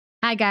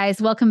Hi,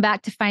 guys. Welcome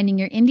back to Finding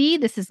Your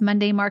Indie. This is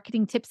Monday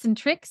Marketing Tips and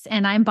Tricks,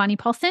 and I'm Bonnie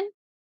Paulson.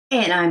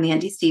 And I'm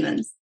Andy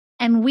Stevens.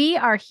 And we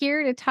are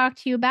here to talk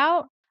to you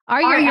about,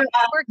 are Are your your ads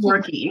ads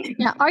working? working?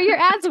 Yeah, are your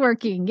ads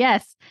working?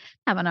 Yes.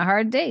 Having a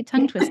hard day,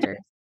 tongue twister.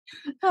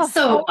 Oh,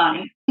 So,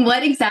 Bonnie,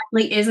 what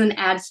exactly is an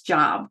ad's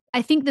job?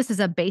 I think this is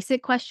a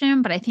basic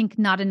question, but I think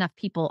not enough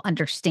people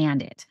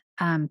understand it.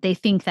 They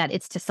think that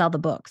it's to sell the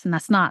books, and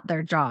that's not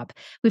their job.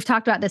 We've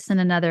talked about this in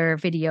another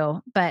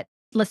video, but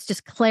let's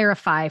just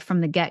clarify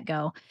from the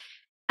get-go.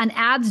 An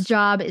ad's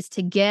job is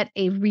to get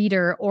a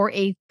reader or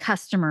a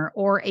customer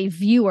or a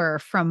viewer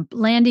from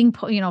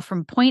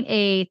from point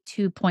A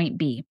to point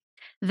B.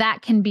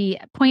 That can be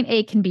point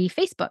A can be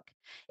Facebook.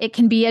 It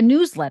can be a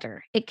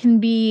newsletter. It can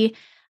be,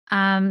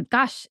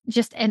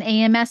 just an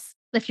AMS.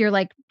 If you're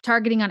like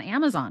targeting on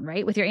Amazon,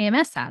 right, with your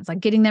AMS ads,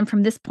 like getting them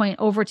from this point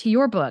over to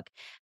your book.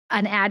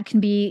 An ad can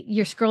be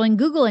you're scrolling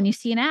Google and you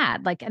see an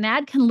ad. Like an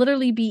ad can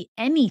literally be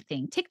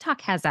anything.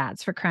 TikTok has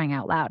ads, for crying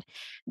out loud.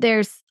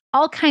 There's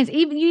all kinds,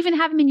 you even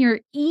have them in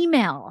your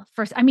email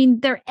first. I mean,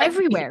 they're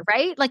everywhere,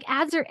 right? Like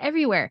ads are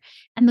everywhere.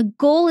 And the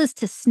goal is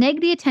to snag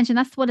the attention.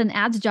 That's what an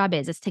ad's job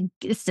is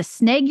to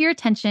snag your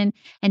attention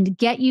and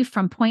get you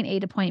from point A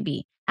to point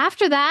B.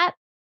 After that,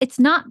 it's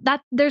not that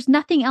there's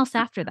nothing else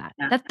after that.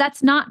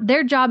 That's not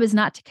their job, is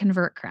not to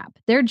convert crap.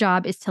 Their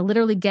job is to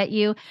literally get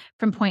you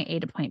from point A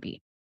to point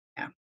B.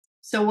 Yeah.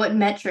 So, what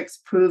metrics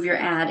prove your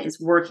ad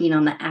is working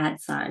on the ad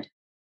side?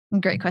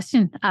 Great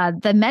question.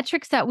 The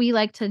metrics that we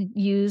like to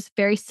use,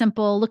 very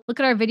simple. Look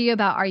at our video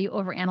about, are you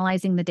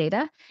overanalyzing the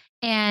data?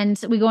 And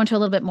we go into a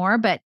little bit more,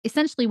 but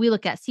essentially we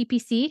look at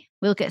CPC,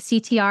 we look at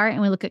CTR,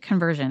 and we look at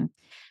conversion.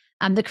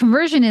 The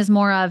conversion is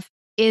more of,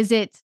 is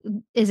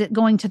it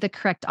going to the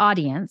correct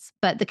audience?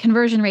 But the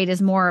conversion rate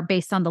is more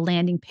based on the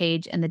landing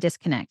page and the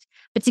disconnect.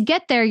 But to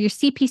get there, your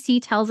CPC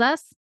tells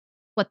us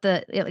what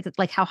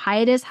like how high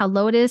it is, how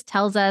low it is,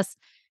 tells us,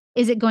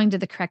 is it going to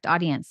the correct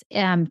audience?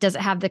 Does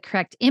it have the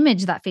correct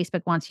image that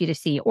Facebook wants you to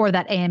see, or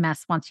that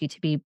AMS wants you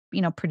to be,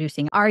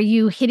 producing? Are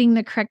you hitting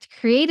the correct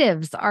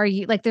creatives? Are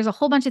you there's a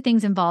whole bunch of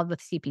things involved with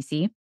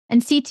CPC.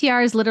 And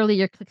CTR is literally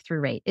your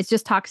click-through rate. It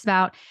just talks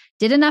about,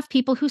 did enough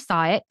people who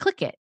saw it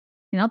click it?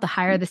 The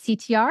higher the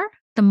CTR,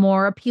 the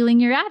more appealing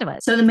your ad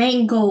was. So, the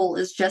main goal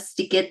is just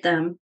to get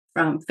them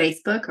from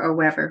Facebook or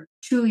wherever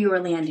to your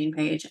landing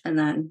page. And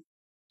then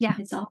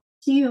it's all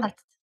to you.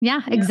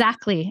 Yeah,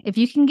 exactly. If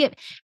you can get,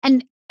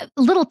 and a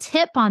little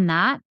tip on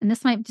that, and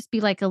this might just be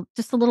like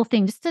just a little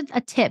thing, just a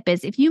tip,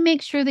 is if you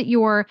make sure that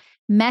your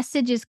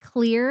message is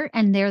clear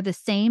and they're the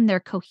same, they're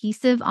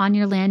cohesive on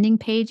your landing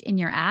page in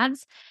your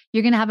ads,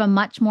 you're going to have a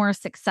much more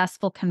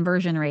successful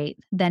conversion rate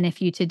than if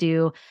you to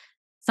do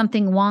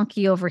something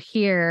wonky over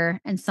here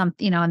and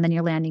and then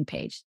your landing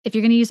page. If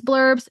you're going to use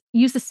blurbs,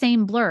 use the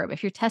same blurb.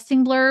 If you're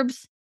testing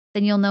blurbs,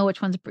 then you'll know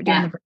which one's doing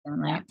the breakdown,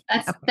 right?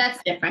 Yeah, that's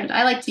different.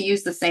 I like to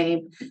use the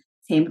same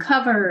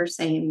cover,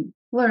 same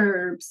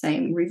blurb,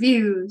 same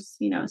reviews,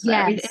 so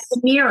everything, it's a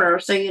mirror,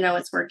 so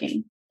it's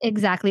working.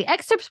 Exactly.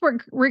 Excerpts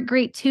work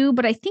great too,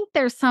 but I think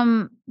there's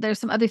some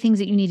other things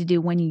that you need to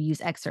do when you use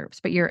excerpts.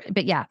 But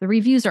yeah, the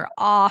reviews are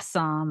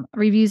awesome.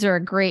 Reviews are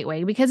a great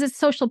way because it's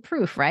social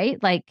proof,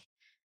 right? Like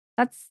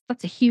that's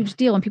a huge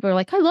deal. And people are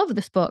like, I love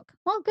this book.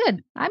 Well,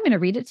 good. I'm going to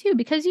read it too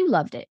because you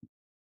loved it.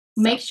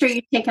 Make sure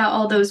you take out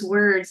all those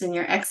words in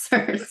your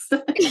excerpts.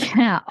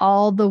 Yeah,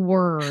 all the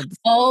words.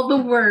 All the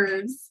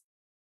words.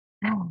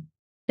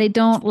 They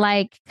don't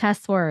like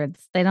cuss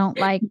words. They don't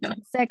like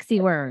sexy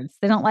words.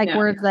 They don't like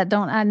words that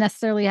don't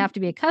necessarily have to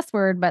be a cuss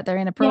word, but they're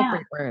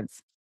inappropriate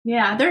words.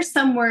 Yeah, there's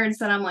some words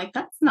that I'm like,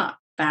 that's not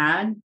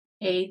bad.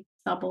 A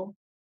double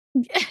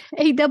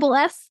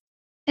S.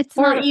 It's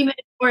or not even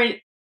or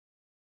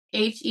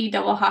HE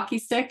double hockey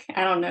stick.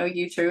 I don't know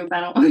YouTube. I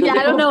don't. Yeah,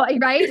 I don't know.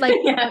 Right? Like,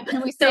 what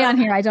can we say on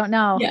here? I don't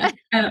know. Yeah,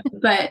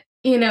 but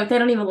they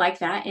don't even like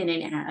that in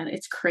an ad.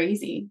 It's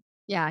crazy.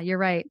 Yeah, you're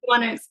right. You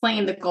want to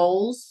explain the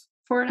goals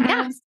for an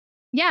ad?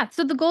 Yeah.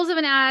 So the goals of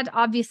an ad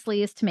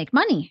obviously is to make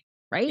money,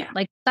 right? Yeah.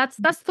 Like that's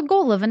the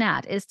goal of an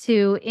ad, is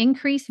to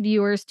increase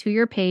viewers to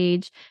your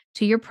page,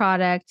 to your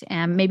product,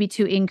 and maybe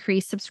to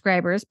increase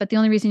subscribers. But the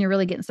only reason you're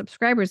really getting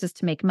subscribers is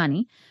to make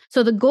money.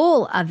 So the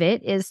goal of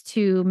it is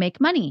to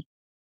make money.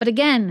 But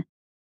again,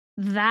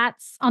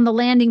 that's on the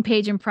landing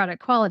page and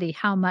product quality,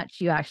 how much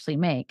you actually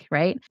make,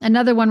 right?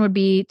 Another one would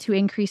be to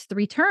increase the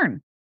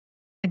return.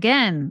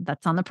 Again,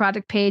 that's on the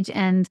product page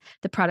and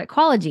the product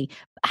quality.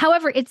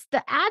 However, it's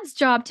the ad's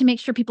job to make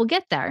sure people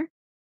get there.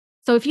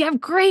 So if you have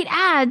great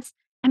ads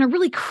and a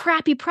really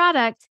crappy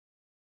product,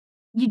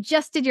 you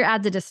just did your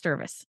ads a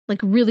disservice.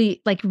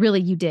 Really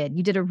you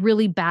did a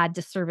really bad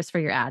disservice for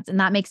your ads.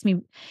 And that makes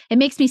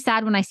me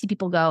sad when I see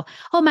people go,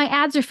 oh, my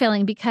ads are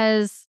failing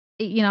because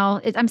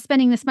I'm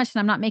spending this much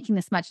and I'm not making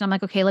this much. And I'm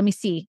like, okay, let me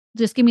see.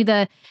 Just give me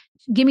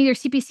your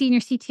CPC and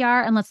your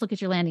CTR and let's look at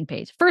your landing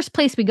page. First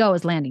place we go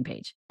is landing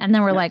page. And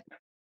then we're like,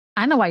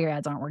 I know why your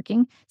ads aren't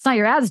working. It's not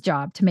your ads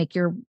job to make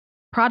your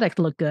product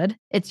look good.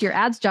 It's your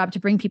ads job to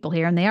bring people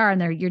here, and they are,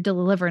 and you're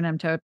delivering them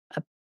to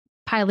a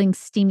piling,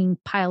 steaming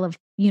pile of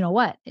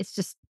what. It's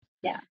just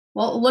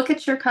well, look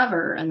at your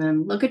cover and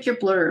then look at your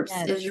blurbs.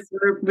 Is your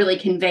Yes. blurb really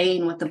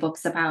conveying what the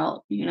book's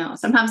about? You know,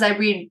 sometimes I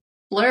read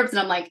blurbs and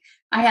I'm like,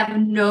 I have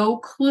no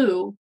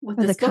clue what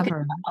For the this book is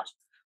cover. about.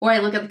 Or I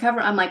look at the cover,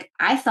 I'm like,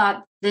 I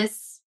thought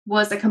this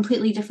was a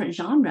completely different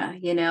genre,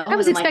 you know? I And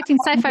was I'm like, expecting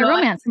I have sci-fi no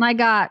romance and I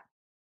got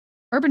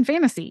urban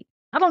fantasy.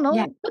 I don't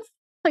yeah, know.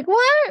 Like,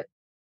 what?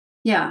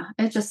 yeah.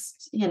 It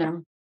just, you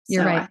know,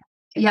 You're so right.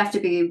 you have to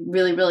be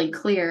really, really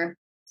clear.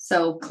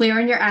 So clear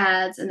on your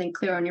ads and then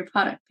clear on your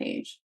product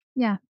page.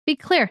 Yeah. Be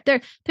clear.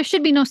 There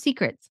should be no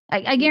secrets.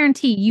 I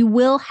guarantee you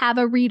will have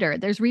a reader.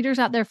 There's readers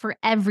out there for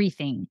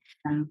everything.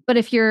 Yeah. But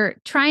if you're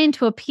trying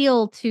to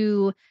appeal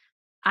to,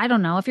 I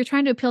don't know, if you're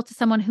trying to appeal to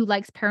someone who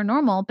likes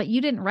paranormal, but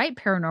you didn't write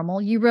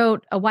paranormal, you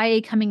wrote a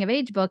YA coming of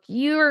age book,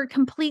 you're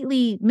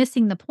completely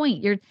missing the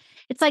point.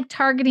 It's like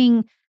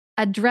targeting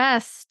a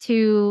dress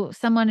to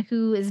someone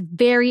who is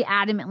very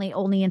adamantly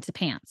only into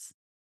pants.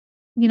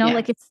 Yeah.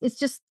 Like it's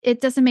just it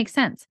doesn't make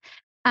sense.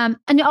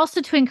 And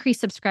also to increase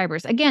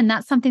subscribers. Again,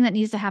 that's something that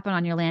needs to happen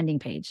on your landing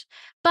page.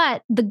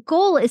 But the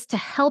goal is to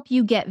help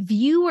you get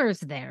viewers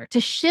there, to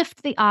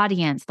shift the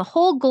audience. The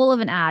whole goal of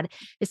an ad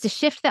is to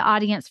shift the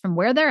audience from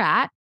where they're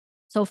at,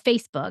 so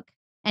Facebook,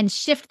 and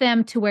shift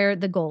them to where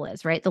the goal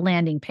is, right? The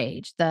landing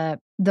page, the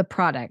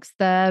products,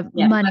 the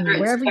Yeah. money, Whether it's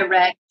wherever.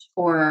 direct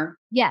or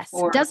Yes,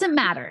 or doesn't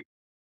matter.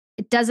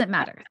 It doesn't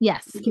matter.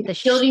 Yes, you could be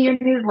building your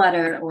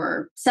newsletter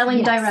or selling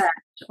yes,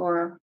 direct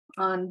or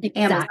on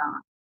exactly.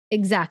 Amazon.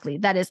 Exactly.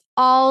 That is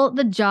all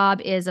the job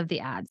is of the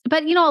ads.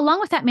 But, along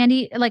with that,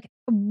 Mandy, like,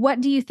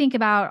 what do you think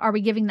about, are we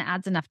giving the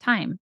ads enough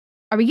time?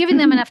 Are we giving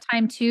them enough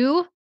time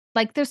too?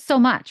 Like, there's so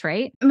much,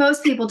 right?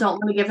 Most people don't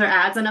want to give their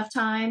ads enough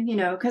time, you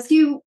know, because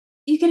you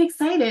get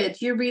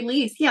excited, you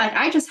release. Yeah,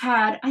 like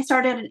I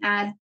started an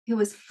ad, it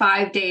was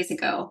 5 days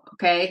ago.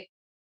 Okay.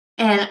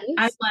 And I'm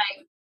Yes.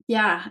 like,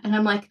 yeah. And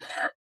I'm like,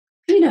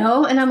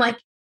 and I'm like,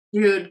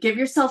 dude, give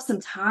yourself some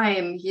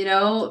time, you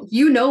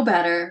know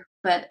better.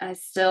 But I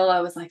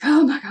was like,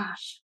 oh my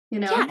gosh,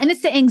 Yeah. And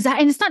it's the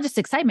anxiety. And it's not just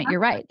excitement. You're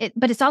right.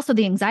 But it's also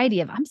the anxiety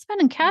of, I'm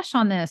spending cash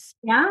on this.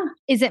 Yeah.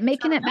 Is it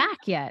making it back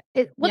yet?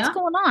 What's Yeah.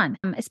 going on?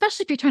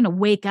 Especially if you're trying to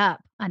wake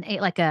up on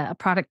like a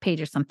product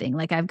page or something.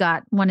 Like I've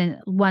got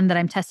one that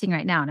I'm testing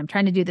right now, and I'm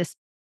trying to do this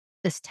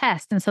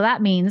test. And so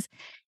that means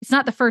it's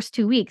not the first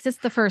 2 weeks, it's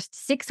the first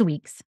 6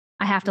 weeks.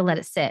 I have to let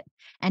it sit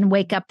and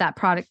wake up that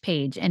product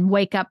page and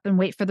wake up and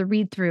wait for the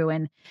read through.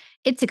 And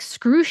it's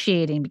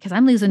excruciating because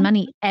I'm losing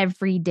money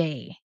every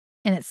day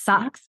and it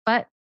Yeah. sucks,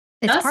 but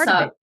it's Does part of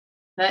suck. it.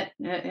 But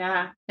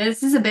yeah,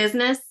 this is a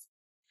business.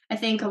 I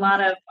think a Mhm. lot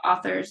of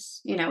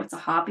authors, it's a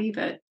hobby,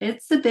 but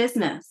it's a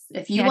business.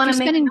 If you Yeah. If want you're to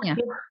make spending, money, yeah,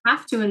 you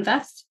have to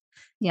invest,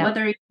 yeah,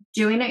 whether you're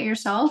doing it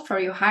yourself or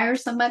you hire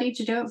somebody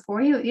to do it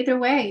for you. Either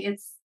way,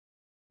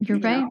 you're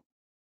you know, right.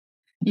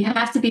 you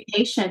have to be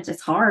patient.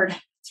 It's hard.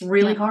 It's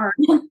really Yeah. hard.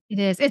 It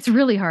is. It's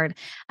really hard.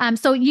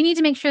 So you need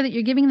to make sure that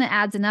you're giving the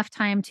ads enough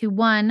time to,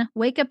 one,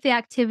 wake up the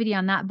activity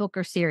on that book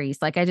or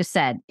series. Like I just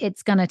said,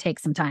 it's going to take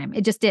some time.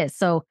 It just is.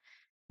 So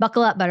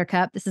buckle up,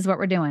 Buttercup. This is what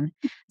we're doing.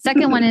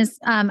 Second one is,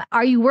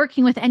 are you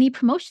working with any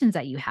promotions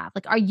that you have?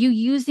 Like, are you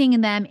using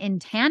them in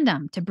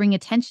tandem to bring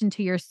attention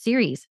to your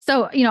series?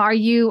 So, are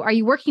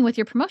you working with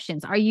your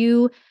promotions? Are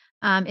you,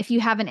 if you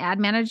have an ad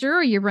manager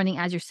or you're running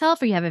ads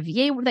yourself or you have a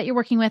VA that you're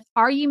working with,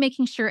 are you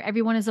making sure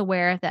everyone is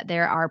aware that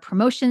there are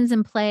promotions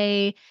in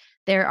play?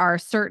 There are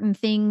certain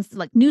things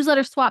like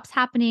newsletter swaps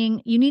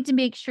happening. You need to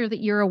make sure that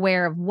you're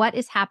aware of what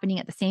is happening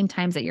at the same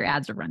times that your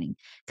ads are running.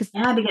 Because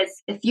Yeah,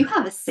 because if you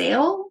have a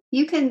sale,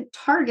 you can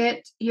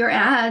target your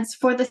ads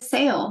for the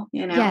sale,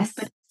 yes,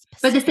 but the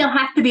specific. sale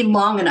has to be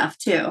long enough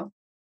too.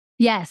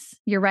 Yes,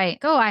 you're right.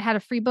 Oh, I had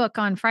a free book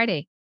on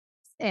Friday.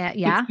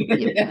 Yeah,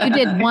 you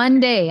did one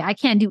day. I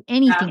can't do Yeah,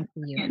 anything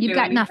for you. can't You've do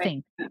got anything.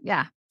 nothing.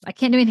 Yeah, I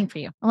can't do anything for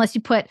you unless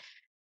you put.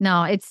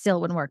 No, it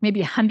still wouldn't work.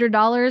 Maybe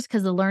 $100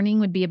 because the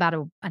learning would be about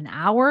an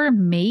hour,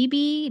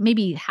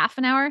 maybe half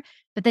an hour.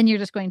 But then you're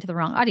just going to the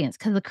wrong audience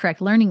because the correct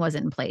learning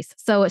wasn't in place.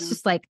 So it's Yeah.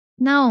 just like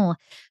no.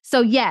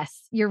 So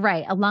yes, you're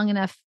right. A long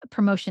enough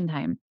promotion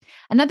time.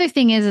 Another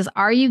thing is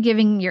are you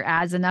giving your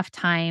ads enough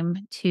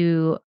time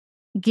to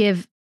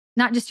give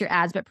not just your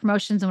ads, but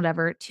promotions and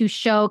whatever to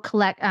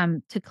collect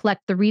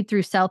the read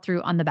through, sell through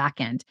on the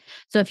back end.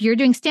 So if you're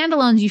doing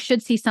standalones, you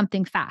should see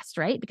something fast,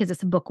 right? Because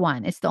it's a book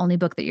one. It's the only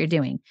book that you're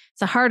doing.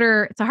 It's a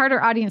harder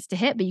audience to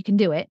hit, but you can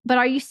do it. But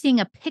are you seeing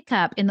a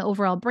pickup in the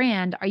overall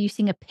brand? Are you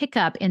seeing a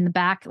pickup in the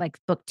back, like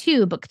book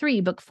two, book three,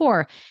 book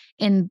four,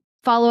 in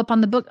follow up on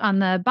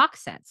the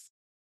box sets?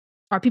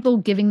 Are people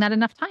giving that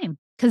enough time?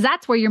 Because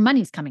that's where your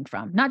money's coming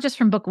from, not just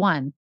from book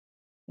one.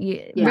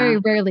 Yeah. Very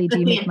rarely do But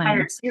you the make entire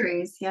money.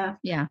 series, yeah.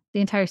 Yeah, the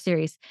entire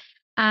series.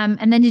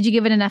 And then did you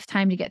give it enough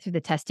time to get through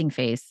the testing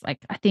phase? Like,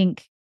 I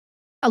think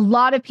a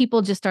lot of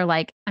people just are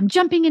like, I'm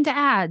jumping into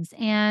ads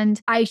and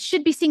I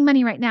should be seeing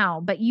money right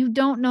now, but you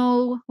don't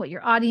know what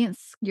your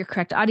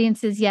correct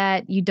audience is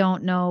yet. You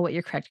don't know what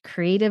your correct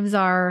creatives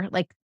are.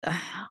 Like,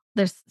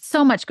 there's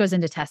so much goes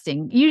into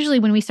testing. Usually,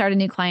 when we start a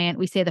new client,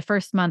 we say the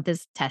first month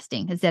is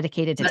testing, is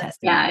dedicated to But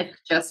testing. yeah,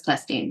 it's just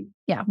testing.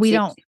 Yeah, we See,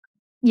 don't.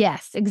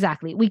 Yes,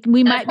 exactly. We And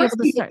of might be course,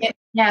 able to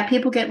start.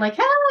 people get like,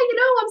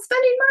 oh, I'm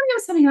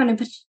spending money,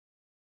 but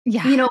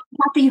Yeah,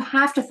 you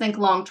have to think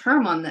long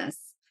term on this.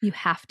 you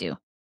have to.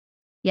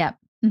 Yep.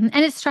 And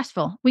it's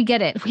stressful. We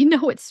get it. We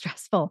know it's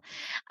stressful.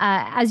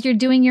 As you're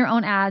doing your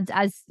own ads,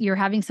 as you're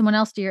having someone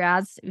else do your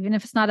ads, even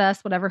if it's not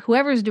us, whatever,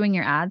 whoever's doing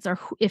your ads, or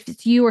if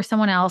it's you or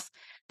someone else,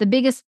 the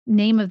biggest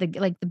name of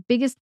the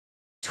biggest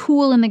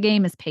tool in the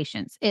game is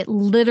patience. It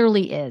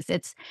literally is.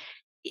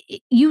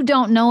 You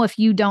don't know if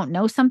you don't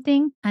know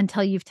something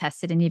until you've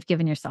tested and you've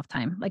given yourself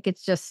time. Like it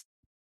just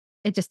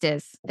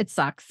is. It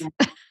sucks.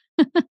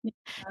 Yeah.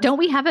 Don't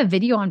we have a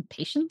video on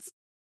patience?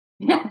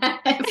 We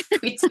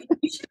do.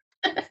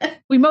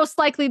 We most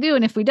likely do.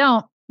 And if we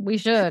don't, we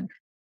should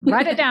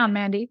write it down,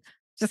 Mandy.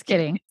 Just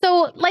kidding.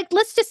 So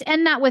let's just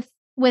end that with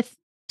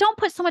don't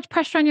put so much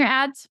pressure on your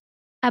ads.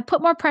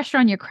 Put more pressure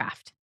on your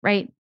craft,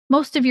 right?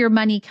 Most of your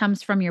money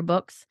comes from your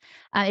books.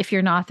 If you're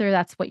an author,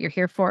 that's what you're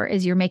here for,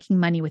 is you're making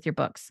money with your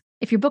books.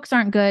 If your books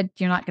aren't good,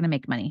 you're not going to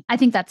make money. I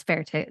think that's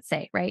fair to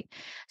say, right?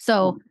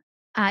 So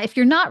if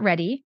you're not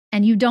ready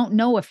and you don't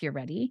know if you're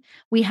ready,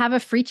 we have a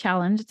free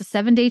challenge. It's a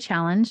 7-day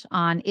challenge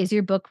on, is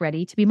your book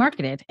ready to be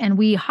marketed? And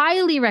we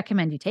highly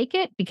recommend you take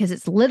it because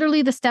it's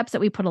literally the steps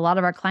that we put a lot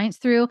of our clients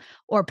through,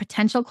 or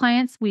potential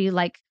clients. We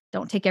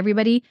don't take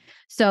everybody.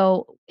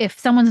 So if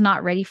someone's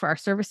not ready for our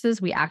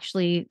services, we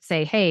actually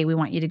say, hey, we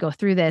want you to go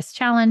through this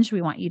challenge.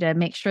 We want you to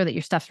make sure that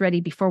your stuff's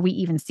ready before we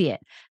even see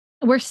it.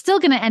 We're still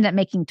going to end up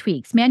making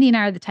tweaks. Mandy and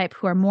I are the type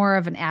who are more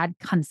of an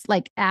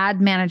ad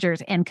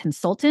managers and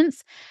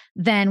consultants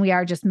than we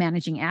are just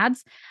managing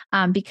ads,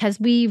 because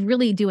we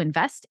really do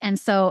invest. And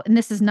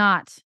this is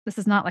not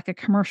like a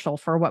commercial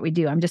for what we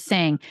do. I'm just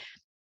saying,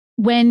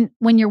 when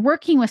you're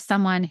working with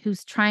someone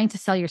who's trying to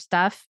sell your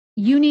stuff,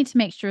 you need to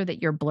make sure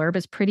that your blurb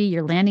is pretty,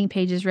 your landing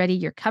page is ready,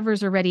 your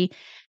covers are ready,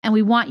 and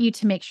we want you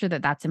to make sure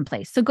that that's in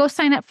place. So go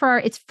sign up for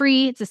it's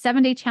free. It's a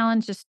 7-day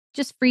challenge,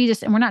 just free,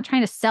 and we're not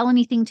trying to sell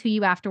anything to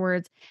you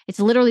afterwards. It's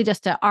literally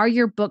just are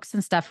your books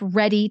and stuff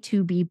ready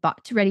to be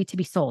bought, ready to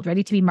be sold,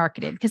 ready to be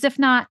marketed? Because if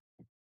not,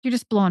 you're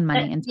just blowing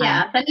money and time.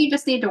 Yeah, then you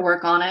just need to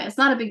work on it. It's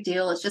not a big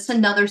deal. It's just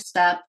another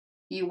step.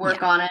 You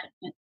work on it,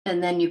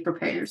 and then you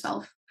prepare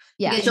yourself.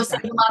 Yeah, Because you'll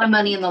save a lot of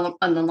money in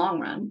the long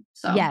run.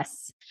 So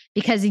yes,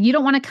 because you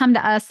don't want to come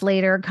to us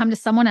later, come to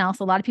someone else.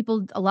 A lot of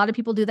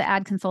people do the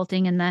ad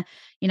consulting and the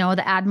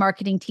ad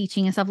marketing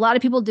teaching and stuff. A lot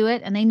of people do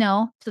it and they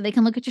know, so they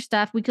can look at your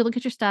stuff. We could look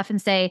at your stuff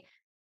and say,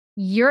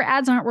 your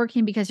ads aren't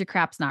working because your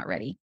crap's not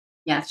ready.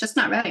 Yeah, it's just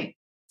not ready.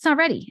 It's not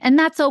ready. And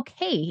that's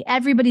okay.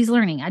 Everybody's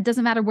learning. It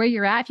doesn't matter where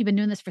you're at. If you've been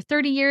doing this for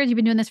 30 years, you've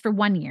been doing this for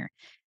 1 year,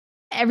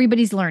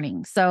 everybody's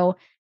learning. So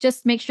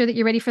just make sure that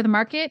you're ready for the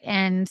market.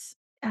 And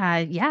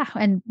yeah.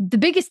 And the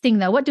biggest thing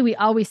though, what do we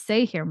always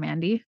say here,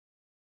 Mandy?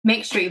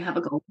 Make sure you have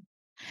a goal.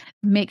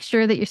 Make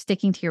sure that you're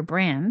sticking to your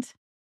brand.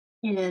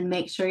 And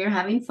make sure you're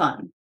having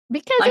fun.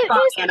 Because like it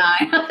Bonnie is, and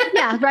I.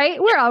 yeah,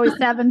 right. We're always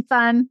having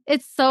fun.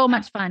 It's so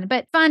much fun,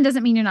 but fun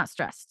doesn't mean you're not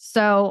stressed.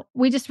 So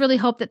we just really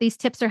hope that these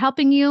tips are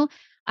helping you.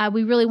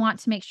 We really want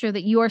to make sure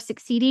that you are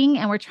succeeding,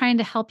 and we're trying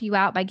to help you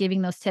out by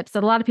giving those tips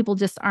that a lot of people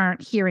just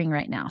aren't hearing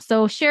right now.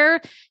 So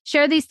share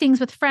these things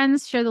with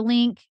friends, share the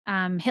link,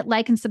 hit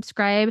like and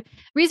subscribe.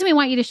 Reason we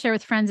want you to share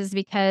with friends is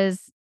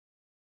because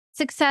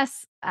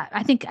success,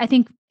 I think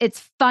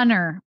it's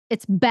funner,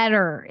 it's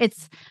better,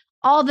 it's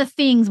all the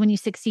things when you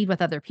succeed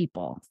with other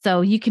people.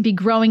 So you can be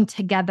growing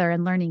together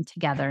and learning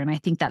together. And I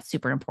think that's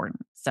super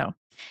important. So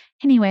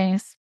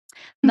anyways,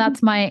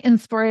 that's my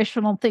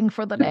inspirational thing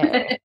for the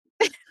day.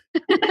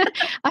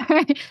 All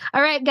right.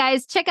 All right,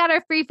 guys, check out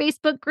our free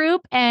Facebook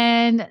group,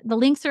 and the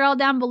links are all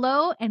down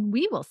below, and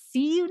we will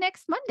see you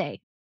next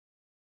Monday.